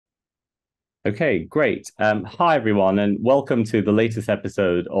Okay, great. Hi, everyone, and welcome to the latest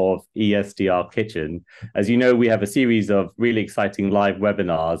episode of ESDR Kitchen. As you know, we have a series of really exciting live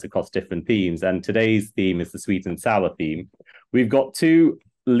webinars across different themes, and today's theme is the sweet and sour theme. We've got two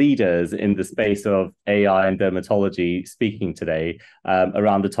leaders in the space of AI and dermatology speaking today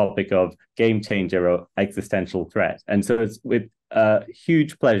around the topic of game changer or existential threat. And so it's with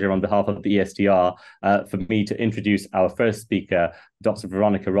huge pleasure on behalf of the ESDR for me to introduce our first speaker, Dr.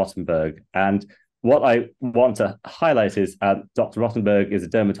 Veronica Rotemberg. And what I want to highlight is Dr. Rotemberg is a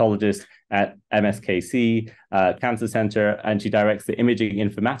dermatologist at MSKC Cancer Center, and she directs the imaging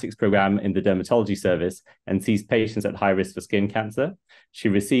informatics program in the dermatology service and sees patients at high risk for skin cancer. She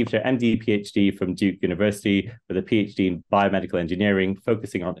received her MD PhD from Duke University with a PhD in biomedical engineering,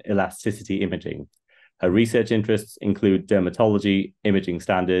 focusing on elasticity imaging. Her research interests include dermatology, imaging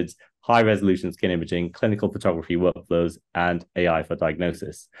standards, high-resolution skin imaging, clinical photography workflows, and AI for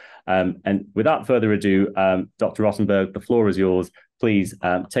diagnosis. And without further ado, Dr. Rotemberg, the floor is yours. Please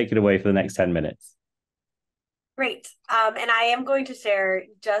take it away for the next 10 minutes. Great. And I am going to share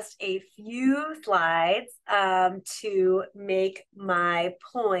just a few slides to make my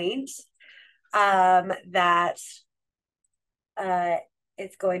point that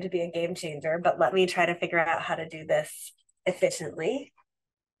it's going to be a game changer, but let me try to figure out how to do this efficiently.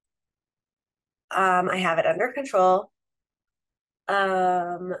 I have it under control.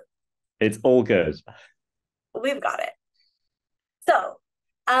 It's all good. We've got it. So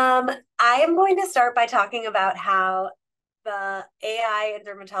I am going to start by talking about how the AI in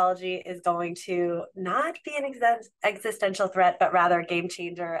dermatology is going to not be an existential threat, but rather a game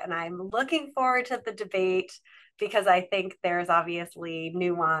changer. And I'm looking forward to the debate because I think there's obviously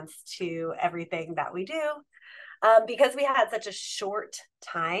nuance to everything that we do. Because we had such a short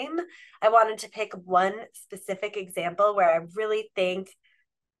time, I wanted to pick one specific example where I really think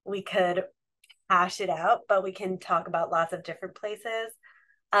we could hash it out, but we can talk about lots of different places.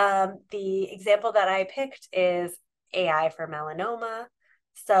 The example that I picked is AI for melanoma.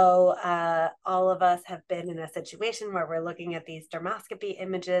 So all of us have been in a situation where we're looking at these dermoscopy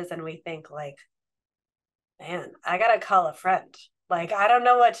images and we think like, man, I gotta call a friend. Like, I don't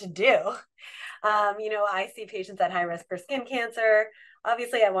know what to do. I see patients at high risk for skin cancer.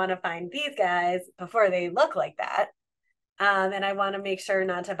 Obviously, I want to find these guys before they look like that. And I want to make sure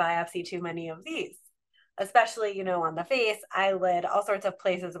not to biopsy too many of these, especially, on the face, eyelid, all sorts of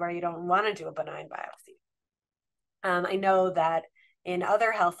places where you don't want to do a benign biopsy. I know that in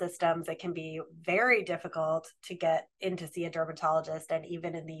other health systems, it can be very difficult to get in to see a dermatologist. And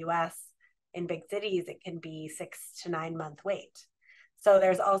even in the US, in big cities, it can be 6 to 9 month wait. So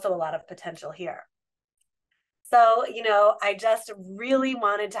there's also a lot of potential here. So, I just really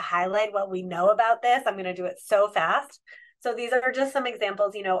wanted to highlight what we know about this. I'm going to do it so fast. So these are just some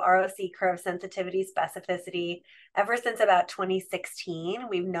examples, ROC curve sensitivity, specificity. Ever since about 2016,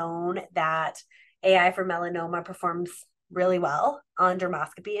 we've known that AI for melanoma performs really well on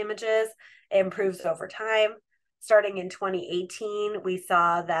dermoscopy images. It improves over time. Starting in 2018, we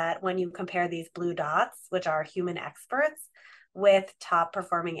saw that when you compare these blue dots, which are human experts, with top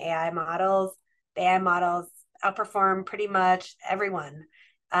performing AI models, the AI models outperform pretty much everyone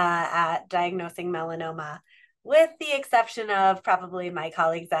at diagnosing melanoma, with the exception of probably my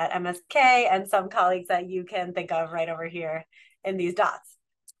colleagues at MSK and some colleagues that you can think of right over here in these dots.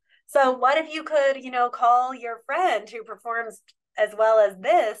 So what if you could, call your friend who performs as well as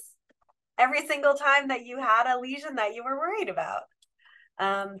this every single time that you had a lesion that you were worried about?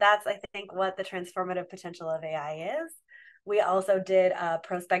 That's, I think, what the transformative potential of AI is. We also did a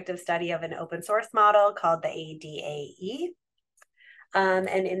prospective study of an open source model called the ADAE. And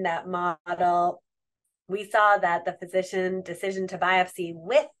in that model, we saw that the physician decision to biopsy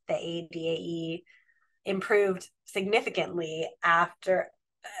with the ADAE improved significantly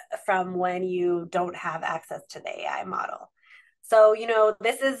from when you don't have access to the AI model. So,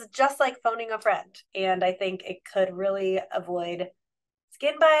 this is just like phoning a friend. And I think it could really avoid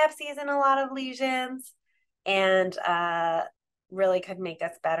skin biopsies in a lot of lesions and really could make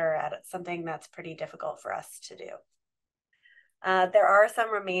us better at something that's pretty difficult for us to do. There are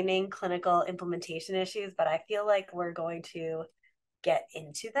some remaining clinical implementation issues, but I feel like we're going to get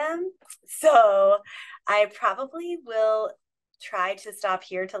into them. So I probably will try to stop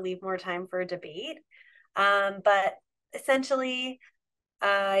here to leave more time for a debate. But essentially,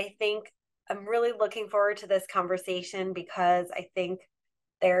 I think I'm really looking forward to this conversation because I think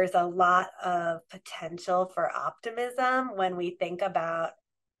there's a lot of potential for optimism when we think about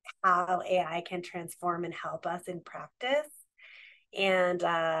how AI can transform and help us in practice. And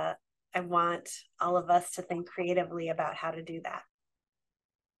I want all of us to think creatively about how to do that.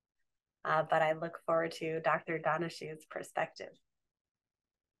 but I look forward to Dr. Daneshjou's perspective.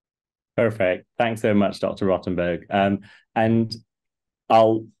 Perfect. Thanks so much, Dr. Rotemberg. And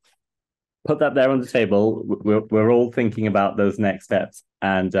I'll put that there on the table. We're all thinking about those next steps.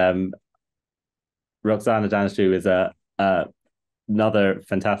 And Roxana Daneshjou is another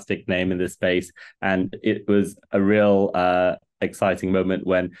fantastic name in this space. And it was a real exciting moment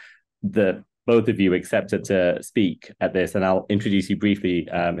when both of you accepted to speak at this. And I'll introduce you briefly,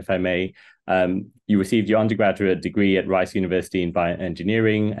 if I may. You received your undergraduate degree at Rice University in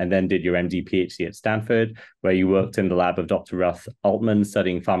bioengineering and then did your MD PhD at Stanford, where you worked in the lab of Dr. Russ Altman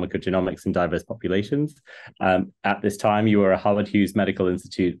studying pharmacogenomics in diverse populations. At this time, you were a Howard Hughes Medical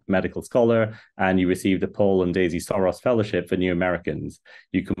Institute medical scholar, and you received a Paul and Daisy Soros Fellowship for New Americans.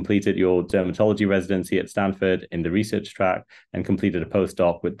 You completed your dermatology residency at Stanford in the research track and completed a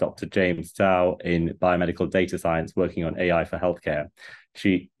postdoc with Dr. James Zhao in biomedical data science, working on AI for healthcare.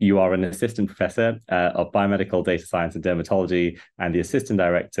 You are an assistant professor of biomedical data science and dermatology and the assistant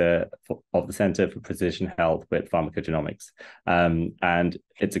director of the Center for Precision Health with Pharmacogenomics. And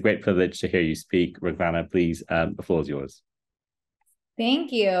it's a great privilege to hear you speak. Roxana, please, the floor is yours.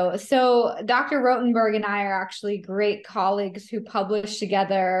 Thank you. So Dr. Rotemberg and I are actually great colleagues who publish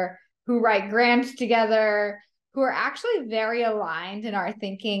together, who write grants together, who are actually very aligned in our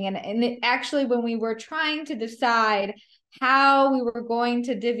thinking. And actually, when we were trying to decide how we were going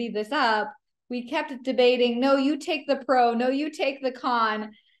to divvy this up, we kept debating, no, you take the pro, no, you take the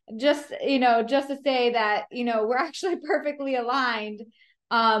con, just to say that, we're actually perfectly aligned.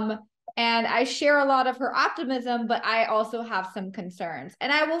 And I share a lot of her optimism, but I also have some concerns.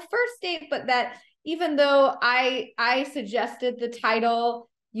 And I will first state, but that even though I suggested the title,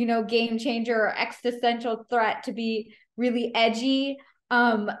 game changer or existential threat to be really edgy,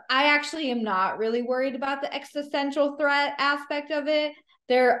 I actually am not really worried about the existential threat aspect of it.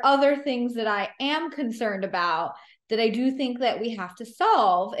 There are other things that I am concerned about that I do think that we have to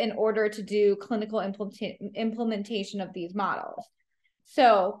solve in order to do clinical implementation of these models.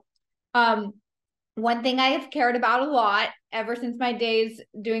 So one thing I have cared about a lot ever since my days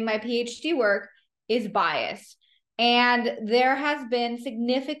doing my PhD work is bias. And there has been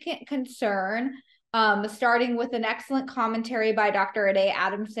significant concern, starting with an excellent commentary by Dr. Ade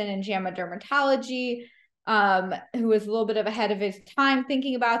Adamson in JAMA Dermatology, who was a little bit ahead of his time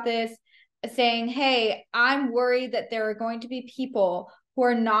thinking about this, saying, hey, I'm worried that there are going to be people who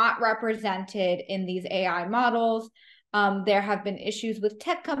are not represented in these AI models. There have been issues with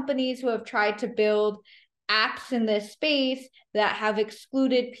tech companies who have tried to build apps in this space that have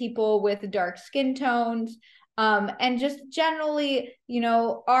excluded people with dark skin tones. And just generally,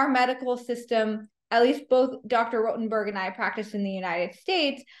 our medical system, at least both Dr. Rotemberg and I practice in the United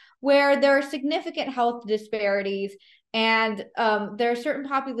States, where there are significant health disparities and there are certain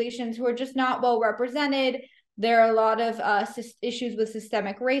populations who are just not well represented. There are a lot of issues with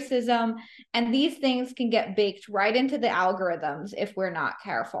systemic racism, and these things can get baked right into the algorithms if we're not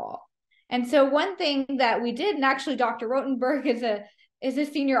careful. And so one thing that we did, and actually Dr. Rotemberg is a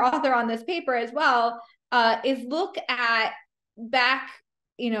senior author on this paper as well, is look at back,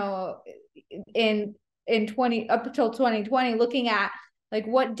 in 20 up until 2020, looking at like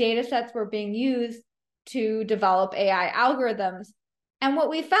what data sets were being used to develop AI algorithms. And what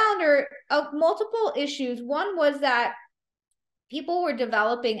we found are multiple issues. One was that people were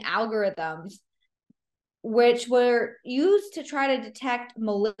developing algorithms which were used to try to detect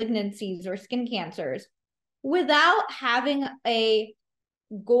malignancies or skin cancers without having a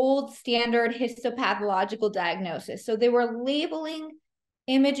gold standard histopathological diagnosis. So they were labeling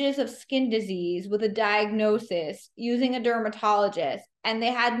images of skin disease with a diagnosis using a dermatologist, and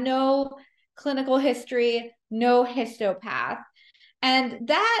they had no clinical history, no histopath. And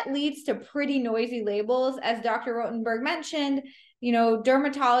that leads to pretty noisy labels. As Dr. Rotemberg mentioned,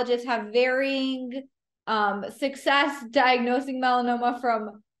 dermatologists have varying success diagnosing melanoma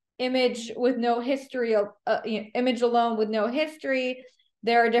from image with no history, image alone with no history.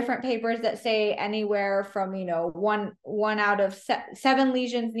 There are different papers that say anywhere from, one out of 7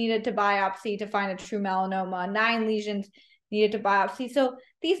 lesions needed to biopsy to find a true melanoma, 9 lesions needed to biopsy. So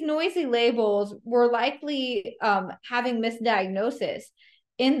these noisy labels were likely having misdiagnosis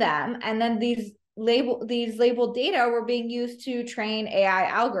in them. And then these labeled data were being used to train AI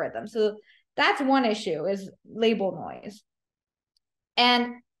algorithms. So that's one issue, is label noise.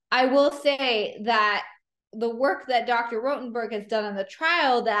 And I will say that the work that Dr. Rotemberg has done in the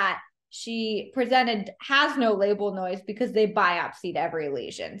trial that she presented has no label noise because they biopsied every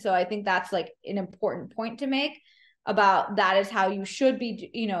lesion. So I think that's like an important point to make about that is how you should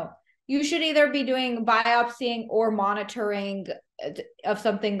be, you should either be doing biopsying or monitoring of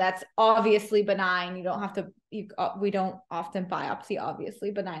something that's obviously benign. You don't have to, we don't often biopsy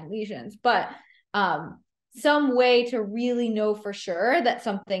obviously benign lesions, but some way to really know for sure that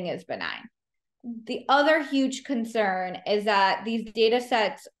something is benign. The other huge concern is that these data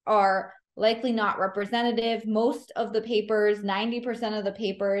sets are likely not representative. Most of the papers, 90% of the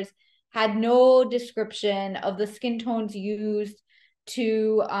papers, had no description of the skin tones used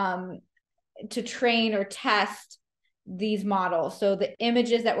to train or test these models. So the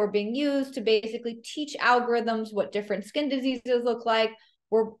images that were being used to basically teach algorithms what different skin diseases look like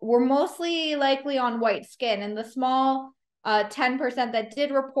were mostly likely on white skin. And the small 10% that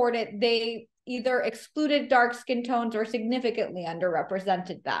did report it, they either excluded dark skin tones or significantly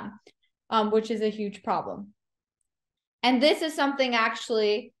underrepresented them, which is a huge problem. And this is something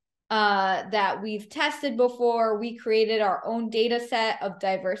actually that we've tested before. We created our own data set of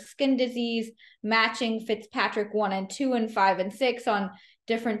diverse skin disease, matching Fitzpatrick 1 and 2 and 5 and 6 on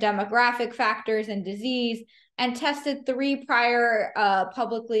different demographic factors and disease, and tested 3 prior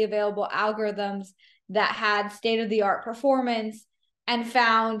publicly available algorithms that had state-of-the-art performance, and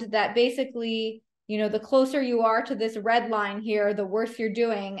found that basically, you know, the closer you are to this red line here, the worse you're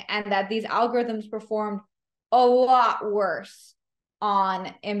doing, and that these algorithms performed a lot worse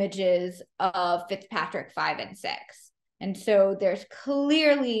on images of Fitzpatrick 5 and 6. And so there's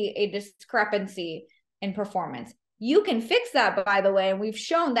clearly a discrepancy in performance. You can fix that, by the way, and we've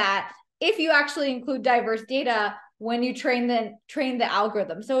shown that if you actually include diverse data when you train the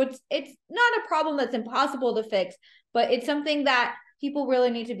algorithm. So it's not a problem that's impossible to fix, but it's something that people really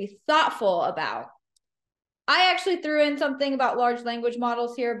need to be thoughtful about. I actually threw in something about large language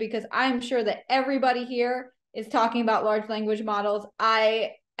models here because I'm sure that everybody here is talking about large language models.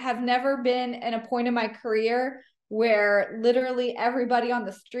 I have never been in a point in my career where literally everybody on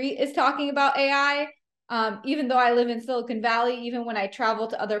the street is talking about AI, even though I live in Silicon Valley, even when I travel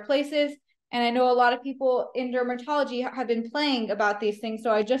to other places. And I know a lot of people in dermatology have been playing about these things.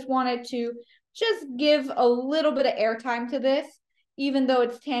 So I just wanted to just give a little bit of airtime to this, even though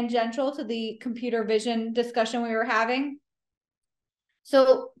it's tangential to the computer vision discussion we were having.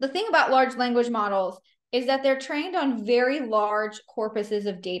 So the thing about large language models is that they're trained on very large corpuses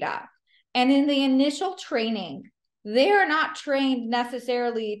of data. And in the initial training, they are not trained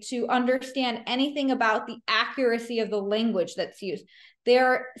necessarily to understand anything about the accuracy of the language that's used.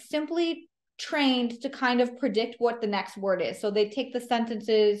 They're simply trained to kind of predict what the next word is. So they take the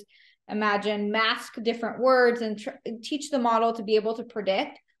sentences, imagine, mask different words, and teach the model to be able to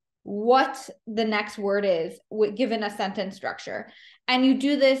predict what the next word is given a sentence structure. And you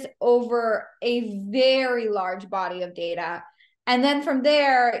do this over a very large body of data. And then from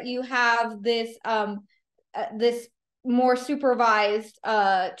there, you have this this more supervised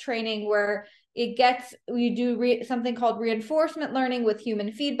training where you do something called reinforcement learning with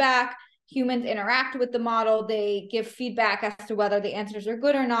human feedback. Humans interact with the model. They give feedback as to whether the answers are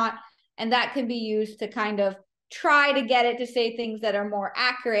good or not. And that can be used to kind of try to get it to say things that are more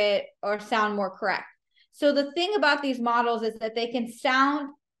accurate or sound more correct. So the thing about these models is that they can sound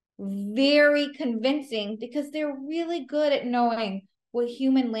very convincing because they're really good at knowing what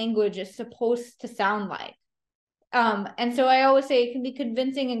human language is supposed to sound like. And so I always say it can be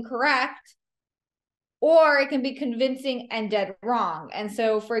convincing and correct, or it can be convincing and dead wrong. And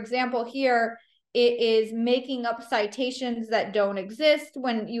so, for example, here, it is making up citations that don't exist.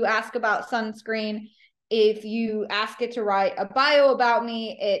 When you ask about sunscreen, if you ask it to write a bio about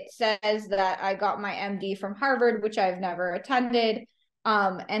me, it says that I got my MD from Harvard, which I've never attended,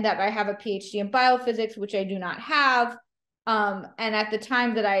 and that I have a PhD in biophysics, which I do not have. And at the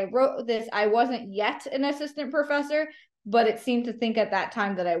time that I wrote this, I wasn't yet an assistant professor, but it seemed to think at that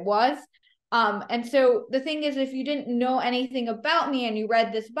time that I was. And so the thing is, if you didn't know anything about me and you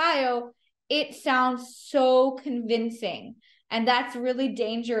read this bio, it sounds so convincing. And that's really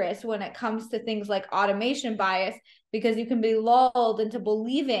dangerous when it comes to things like automation bias, because you can be lulled into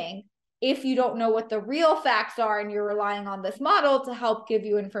believing, if you don't know what the real facts are and you're relying on this model to help give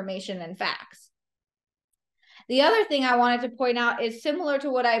you information and facts. The other thing I wanted to point out is similar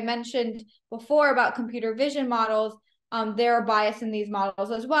to what I mentioned before about computer vision models. There are bias in these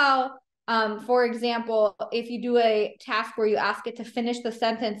models as well. For example, if you do a task where you ask it to finish the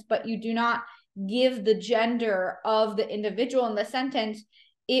sentence, but you do not give the gender of the individual in the sentence,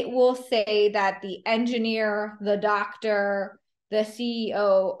 it will say that the engineer, the doctor, the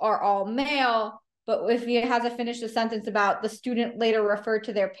CEO are all male. But if it has to finish the sentence about the student later referred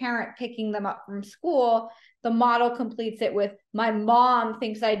to their parent picking them up from school, the model completes it with, my mom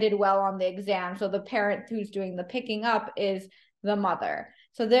thinks I did well on the exam. So the parent who's doing the picking up is the mother.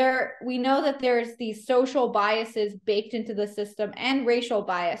 So we know that there's these social biases baked into the system and racial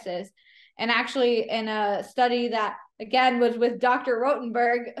biases. And actually, in a study that, again, was with Dr.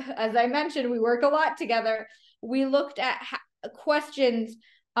 Rotemberg, as I mentioned, we work a lot together. We looked at questions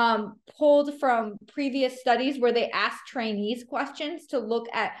pulled from previous studies where they asked trainees questions to look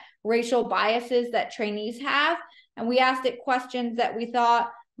at racial biases that trainees have. And we asked it questions that we thought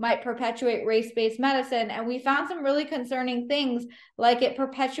might perpetuate race-based medicine. And we found some really concerning things, like it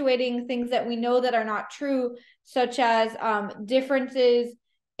perpetuating things that we know that are not true, such as differences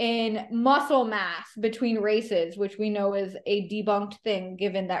in muscle mass between races, which we know is a debunked thing,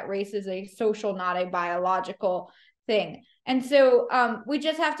 given that race is a social, not a biological thing. And so we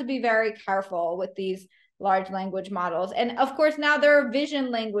just have to be very careful with these large language models. And of course, now there are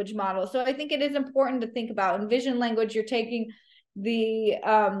vision language models. So I think it is important to think about in vision language, you're taking the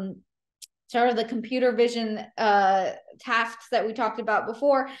sort of the computer vision tasks that we talked about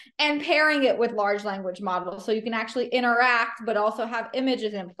before and pairing it with large language models so you can actually interact but also have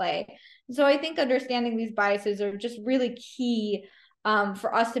images in play. So I think understanding these biases are just really key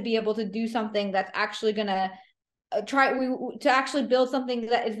for us to be able to do something that's actually going to to actually build something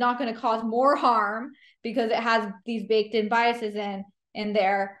that is not going to cause more harm because it has these baked in biases in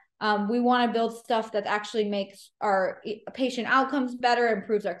there. We want to build stuff that actually makes our patient outcomes better,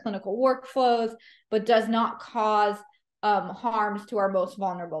 improves our clinical workflows, but does not cause harms to our most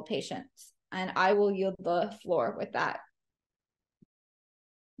vulnerable patients. And I will yield the floor with that.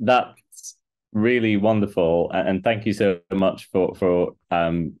 That's really wonderful. And thank you so much for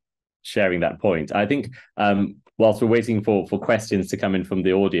sharing that point. I think whilst we're waiting for questions to come in from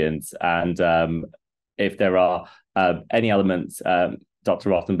the audience, and if there are any elements,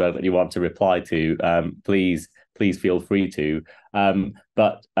 Dr. Rotemberg, that you want to reply to, please feel free to.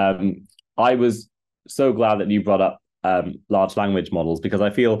 But I was so glad that you brought up large language models, because I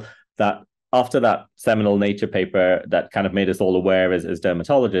feel that after that seminal Nature paper that kind of made us all aware as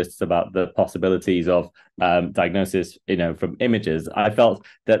dermatologists about the possibilities of diagnosis, from images, I felt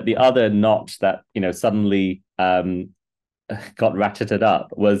that the other notch that, suddenly got ratcheted up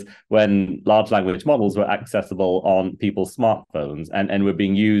was when large language models were accessible on people's smartphones and were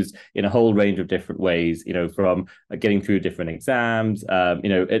being used in a whole range of different ways, from getting through different exams,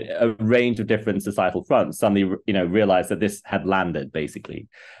 a range of different societal fronts suddenly, realized that this had landed, basically.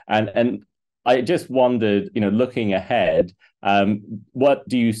 And I just wondered, looking ahead, what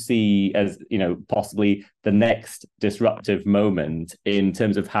do you see as, possibly the next disruptive moment in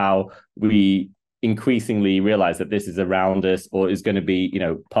terms of how we increasingly realize that this is around us or is going to be,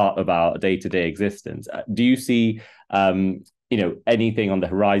 part of our day-to-day existence? Do you see, anything on the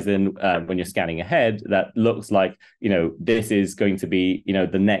horizon when you're scanning ahead that looks like, this is going to be,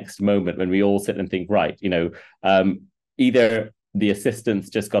 the next moment when we all sit and think, right, either the assistants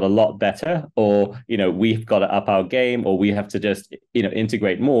just got a lot better, or, we've got to up our game, or we have to just,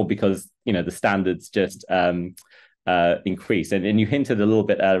 integrate more because, the standards just increase. And you hinted a little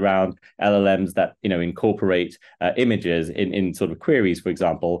bit around LLMs that incorporate images in sort of queries, for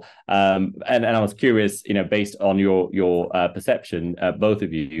example. And I was curious, based on your perception, both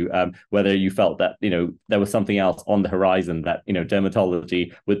of you, whether you felt that there was something else on the horizon that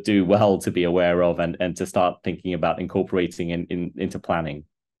dermatology would do well to be aware of and to start thinking about incorporating into planning.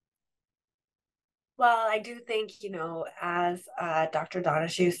 Well, I do think, as Dr.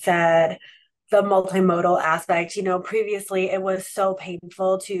 Daneshjou said, the multimodal aspect, previously it was so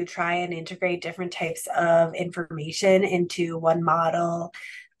painful to try and integrate different types of information into one model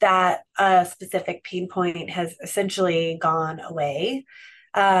that a specific pain point has essentially gone away.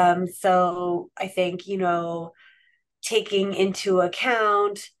 So I think, taking into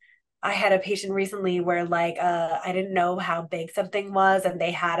account, I had a patient recently where I didn't know how big something was, and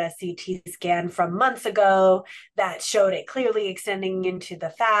they had a CT scan from months ago that showed it clearly extending into the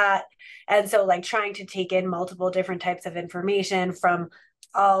fat. And so trying to take in multiple different types of information from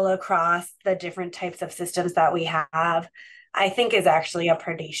all across the different types of systems that we have, I think is actually a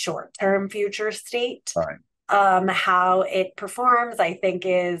pretty short-term future state. All right. How it performs, I think,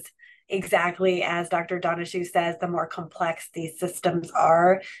 is exactly as Dr. Daneshjou says, the more complex these systems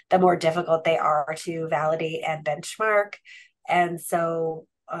are, the more difficult they are to validate and benchmark. And so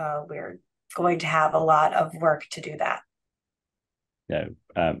we're going to have a lot of work to do that. Yeah,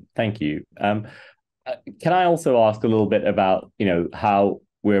 thank you. Can I also ask a little bit about, how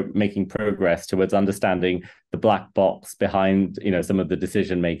we're making progress towards understanding the black box behind, some of the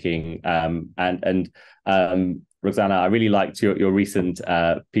decision making, and Roxana, I really liked your recent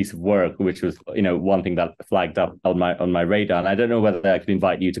piece of work, which was, one thing that flagged up on my radar. And I don't know whether I could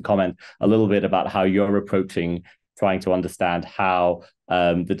invite you to comment a little bit about how you're approaching trying to understand how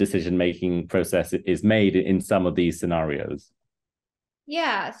the decision-making process is made in some of these scenarios.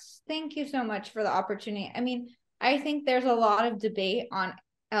 Yes, thank you so much for the opportunity. I mean, I think there's a lot of debate on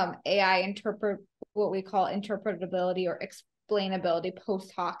AI what we call interpretability or explainability,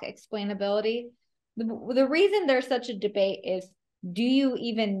 post hoc explainability. The reason there's such a debate is, do you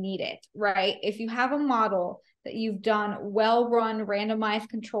even need it, right? If you have a model that you've done well-run randomized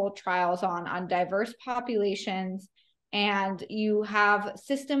controlled trials on diverse populations, and you have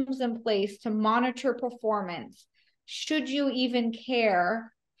systems in place to monitor performance, should you even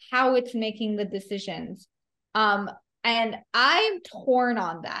care how it's making the decisions? And I'm torn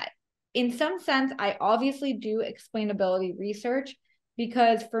on that. In some sense, I obviously do explainability research,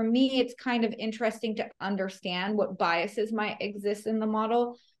 because for me, it's kind of interesting to understand what biases might exist in the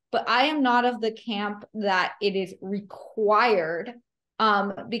model. But I am not of the camp that it is required,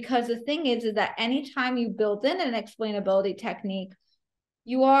 because the thing is that anytime you build in an explainability technique,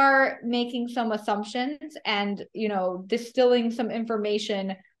 you are making some assumptions and, distilling some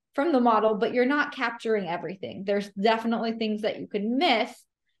information from the model, but you're not capturing everything. There's definitely things that you can miss,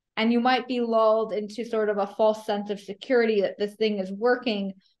 and you might be lulled into sort of a false sense of security that this thing is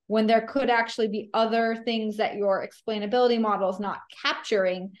working, when there could actually be other things that your explainability model is not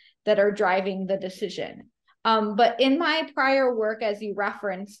capturing that are driving the decision. But in my prior work, as you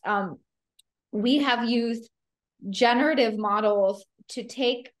referenced, we have used generative models to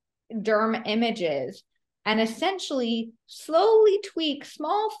take derm images and essentially slowly tweak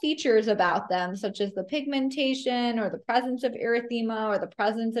small features about them, such as the pigmentation or the presence of erythema or the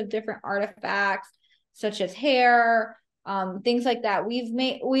presence of different artifacts, such as hair, things like that.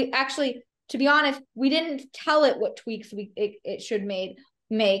 We actually, to be honest, we didn't tell it what tweaks it should make,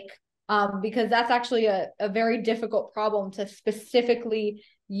 because that's actually a very difficult problem to specifically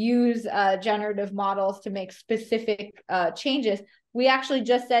use generative models to make specific changes. We actually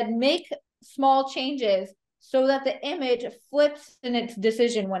just said, make small changes so that the image flips in its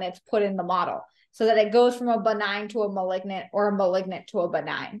decision when it's put in the model, so that it goes from a benign to a malignant, or a malignant to a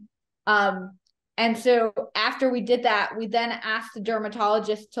benign. And so after we did that, we then asked the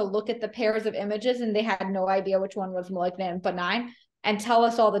dermatologist to look at the pairs of images, and they had no idea which one was malignant and benign, and tell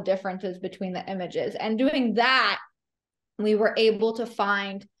us all the differences between the images. And doing that, we were able to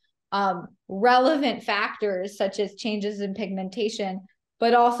find relevant factors such as changes in pigmentation,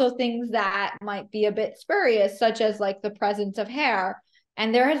 but also things that might be a bit spurious, such as like the presence of hair.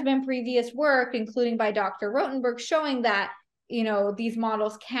 And there has been previous work, including by Dr. Rotemberg, showing that, these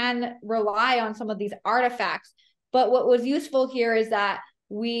models can rely on some of these artifacts. But what was useful here is that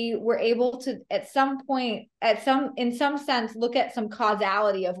we were able to, at some point, in some sense, look at some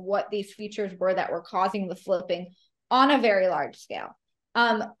causality of what these features were that were causing the flipping on a very large scale.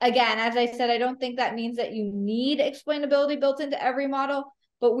 Again, as I said, I don't think that means that you need explainability built into every model,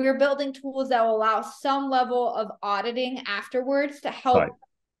 but we're building tools that will allow some level of auditing afterwards to help,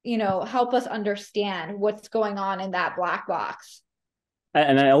 help us understand what's going on in that black box.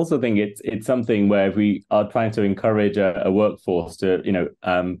 And I also think it's something where we are trying to encourage a workforce to,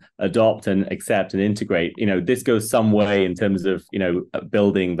 adopt and accept and integrate. This goes some way in terms of,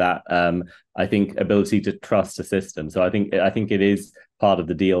 building that, I think, ability to trust a system. So I think it is part of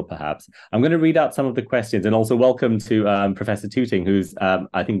the deal, perhaps. I'm going to read out some of the questions, and also welcome to Professor Tüting, who's,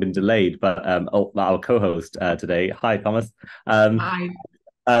 I think, been delayed, but our co-host today. Hi, Thomas. Hi.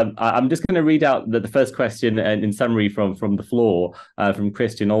 I'm just going to read out the first question in summary from the floor from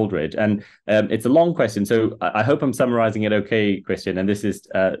Christian Aldridge. And it's a long question, so I hope I'm summarizing it okay, Christian. And this is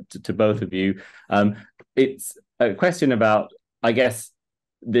to both of you. It's a question about, I guess,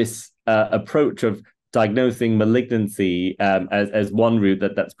 this approach of diagnosing malignancy as one route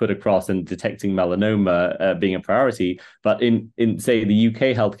that's put across, and detecting melanoma being a priority. But in say the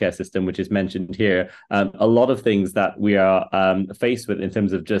UK healthcare system, which is mentioned here, a lot of things that we are faced with in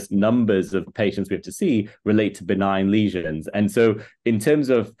terms of just numbers of patients we have to see relate to benign lesions. And so in terms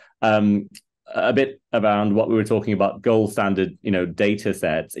of a bit around what we were talking about, gold standard, data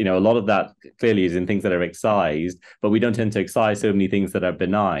sets, a lot of that clearly is in things that are excised, but we don't tend to excise so many things that are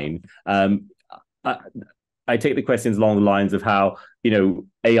benign. I take the questions along the lines of how,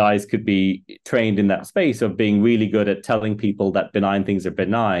 AIs could be trained in that space of being really good at telling people that benign things are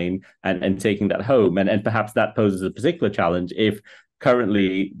benign, and taking that home. And perhaps that poses a particular challenge if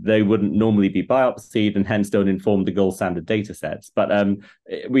currently they wouldn't normally be biopsied, and hence don't inform the gold standard data sets. But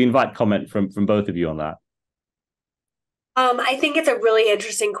we invite comment from both of you on that. I think it's a really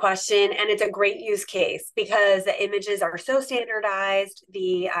interesting question, and it's a great use case because the images are so standardized.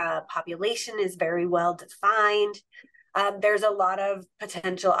 The population is very well defined. There's a lot of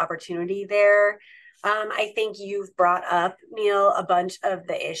potential opportunity there. I think you've brought up, Neil, a bunch of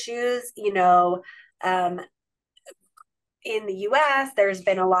the issues. In the US, there's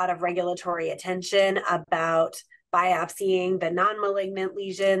been a lot of regulatory attention about biopsying the non-malignant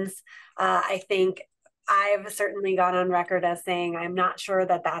lesions. I think I've certainly gone on record as saying I'm not sure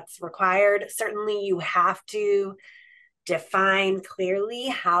that that's required. Certainly, you have to define clearly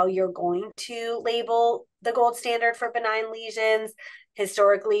how you're going to label the gold standard for benign lesions.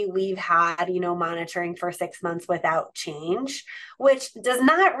 Historically, we've had, monitoring for 6 months without change, which does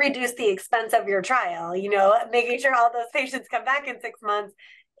not reduce the expense of your trial. Making sure all those patients come back in 6 months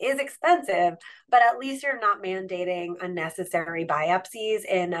is expensive, but at least you're not mandating unnecessary biopsies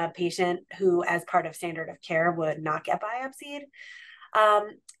in a patient who, as part of standard of care, would not get biopsied.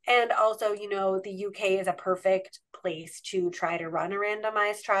 And also, the UK is a perfect place to try to run a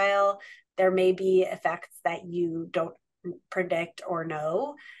randomized trial. There may be effects that you don't predict or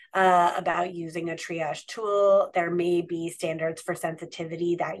know about using a triage tool. There may be standards for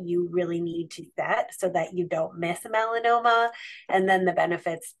sensitivity that you really need to set so that you don't miss melanoma. And then the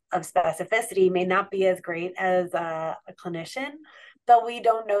benefits of specificity may not be as great as a clinician, but we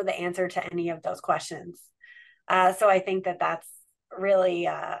don't know the answer to any of those questions. So I think that that's really,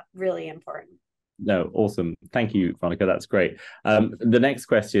 really important. No, awesome. Thank you, Veronica. That's great. The next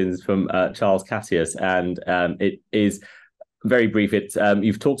question is from Charles Cassius, and it is very brief. It's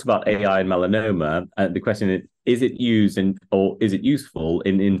you've talked about AI and melanoma. The question is it used or is it useful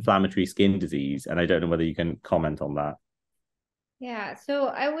in inflammatory skin disease? And I don't know whether you can comment on that. Yeah, so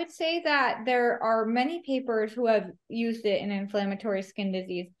I would say that there are many papers who have used it in inflammatory skin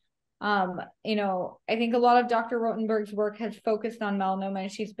disease. I think a lot of Dr. Rotemberg's work has focused on melanoma,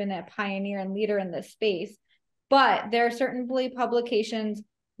 and she's been a pioneer and leader in this space. But there are certainly publications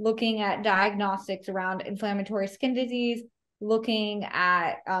looking at diagnostics around inflammatory skin disease, looking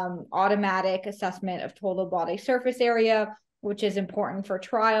at automatic assessment of total body surface area, which is important for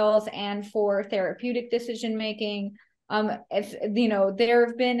trials and for therapeutic decision making. There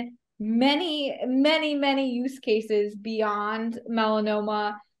have been many use cases beyond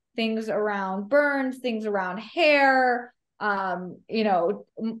melanoma. Things around burns, things around hair, all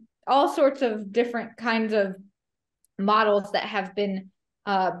sorts of different kinds of models that have been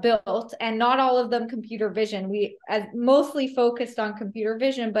built, and not all of them computer vision. We mostly focused on computer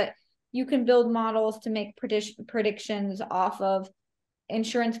vision, but you can build models to make predictions off of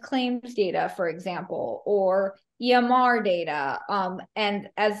insurance claims data, for example, or EMR data. And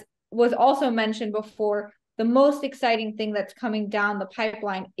as was also mentioned before, the most exciting thing that's coming down the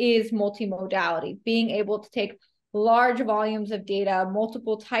pipeline is multimodality, being able to take large volumes of data,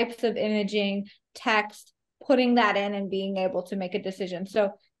 multiple types of imaging, text, putting that in and being able to make a decision.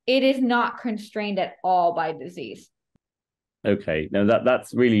 So it is not constrained at all by disease. Okay, now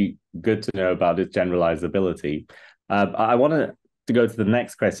that's really good to know about its generalizability. I want to go to the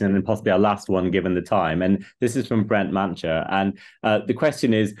next question and then possibly our last one given the time. And this is from Brent Mancher. And the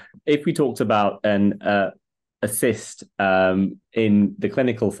question is, if we talked about an assist in the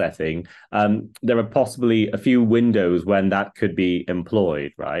clinical setting, there are possibly a few windows when that could be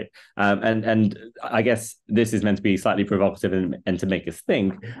employed, right? And I guess this is meant to be slightly provocative and to make us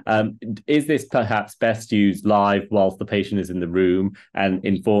think. Is this perhaps best used live whilst the patient is in the room and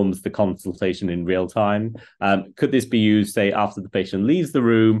informs the consultation in real time? Could this be used, say, after the patient leaves the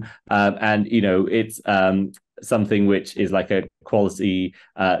room, and it's something which is like a quality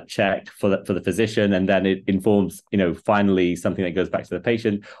check for the physician, and then it informs finally something that goes back to the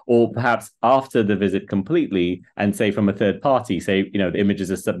patient, or perhaps after the visit completely, and say from a third party, say the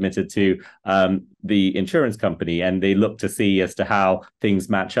images are submitted to the insurance company and they look to see as to how things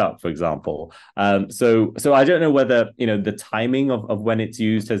match up, for example. So I don't know whether the timing of when it's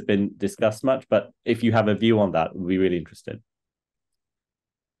used has been discussed much, but if you have a view on that, we'd be really interested.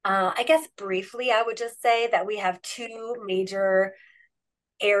 I guess briefly, I would just say that we have two major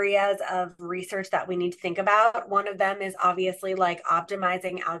areas of research that we need to think about. One of them is obviously like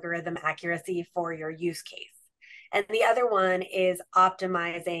optimizing algorithm accuracy for your use case. And the other one is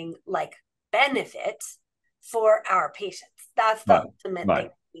optimizing like benefit for our patients. That's the ultimate thing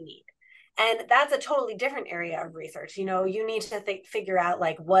we need. And that's a totally different area of research. You need to figure out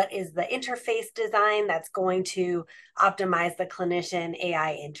like what is the interface design that's going to optimize the clinician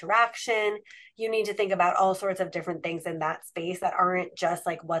AI interaction. You need to think about all sorts of different things in that space that aren't just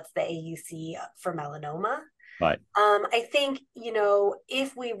like what's the AUC for melanoma. Right. I think,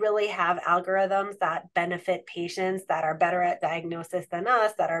 if we really have algorithms that benefit patients, that are better at diagnosis than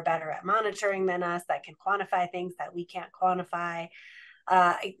us, that are better at monitoring than us, that can quantify things that we can't quantify,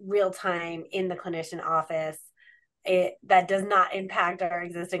 real time in the clinician office, that does not impact our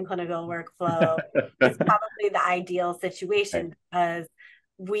existing clinical workflow is probably the ideal situation, because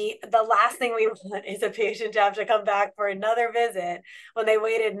the last thing we want is a patient to have to come back for another visit when they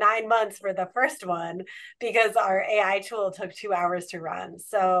waited 9 months for the first one because our AI tool took 2 hours to run.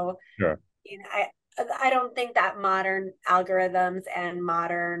 So, Sure. I don't think that modern algorithms and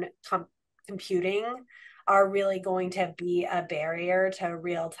modern computing are really going to be a barrier to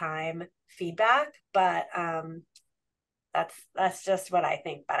real-time feedback, but that's just what I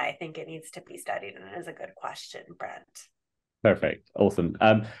think. But I think it needs to be studied, and it is a good question, Brent. Perfect. Awesome.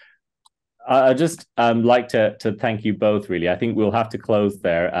 I just like to thank you both, really. I think we'll have to close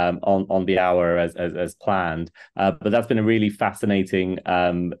there on the hour as planned. But that's been a really fascinating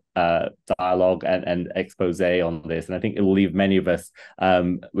dialogue and expose on this. And I think it will leave many of us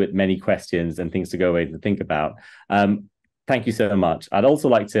with many questions and things to go away to think about. Thank you so much. I'd also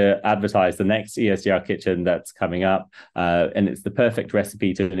like to advertise the next ESDR Kitchen that's coming up. And it's the perfect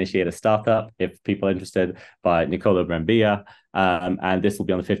recipe to initiate a startup, if people are interested, by Nicola Brambilla. And this will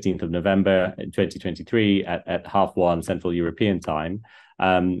be on the 15th of November in 2023 at 1:30 Central European Time.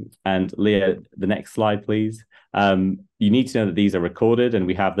 And Leah, the next slide, please. You need to know that these are recorded and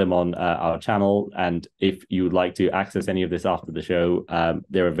we have them on our channel. And if you would like to access any of this after the show,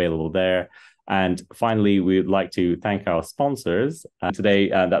 they're available there. And finally, we would like to thank our sponsors. Today,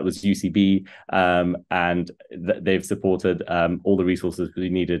 that was UCB, and they've supported all the resources we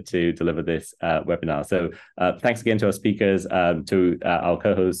needed to deliver this webinar. So thanks again to our speakers, to our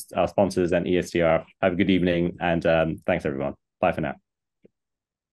co-hosts, our sponsors, and ESDR. Have a good evening, and thanks, everyone. Bye for now.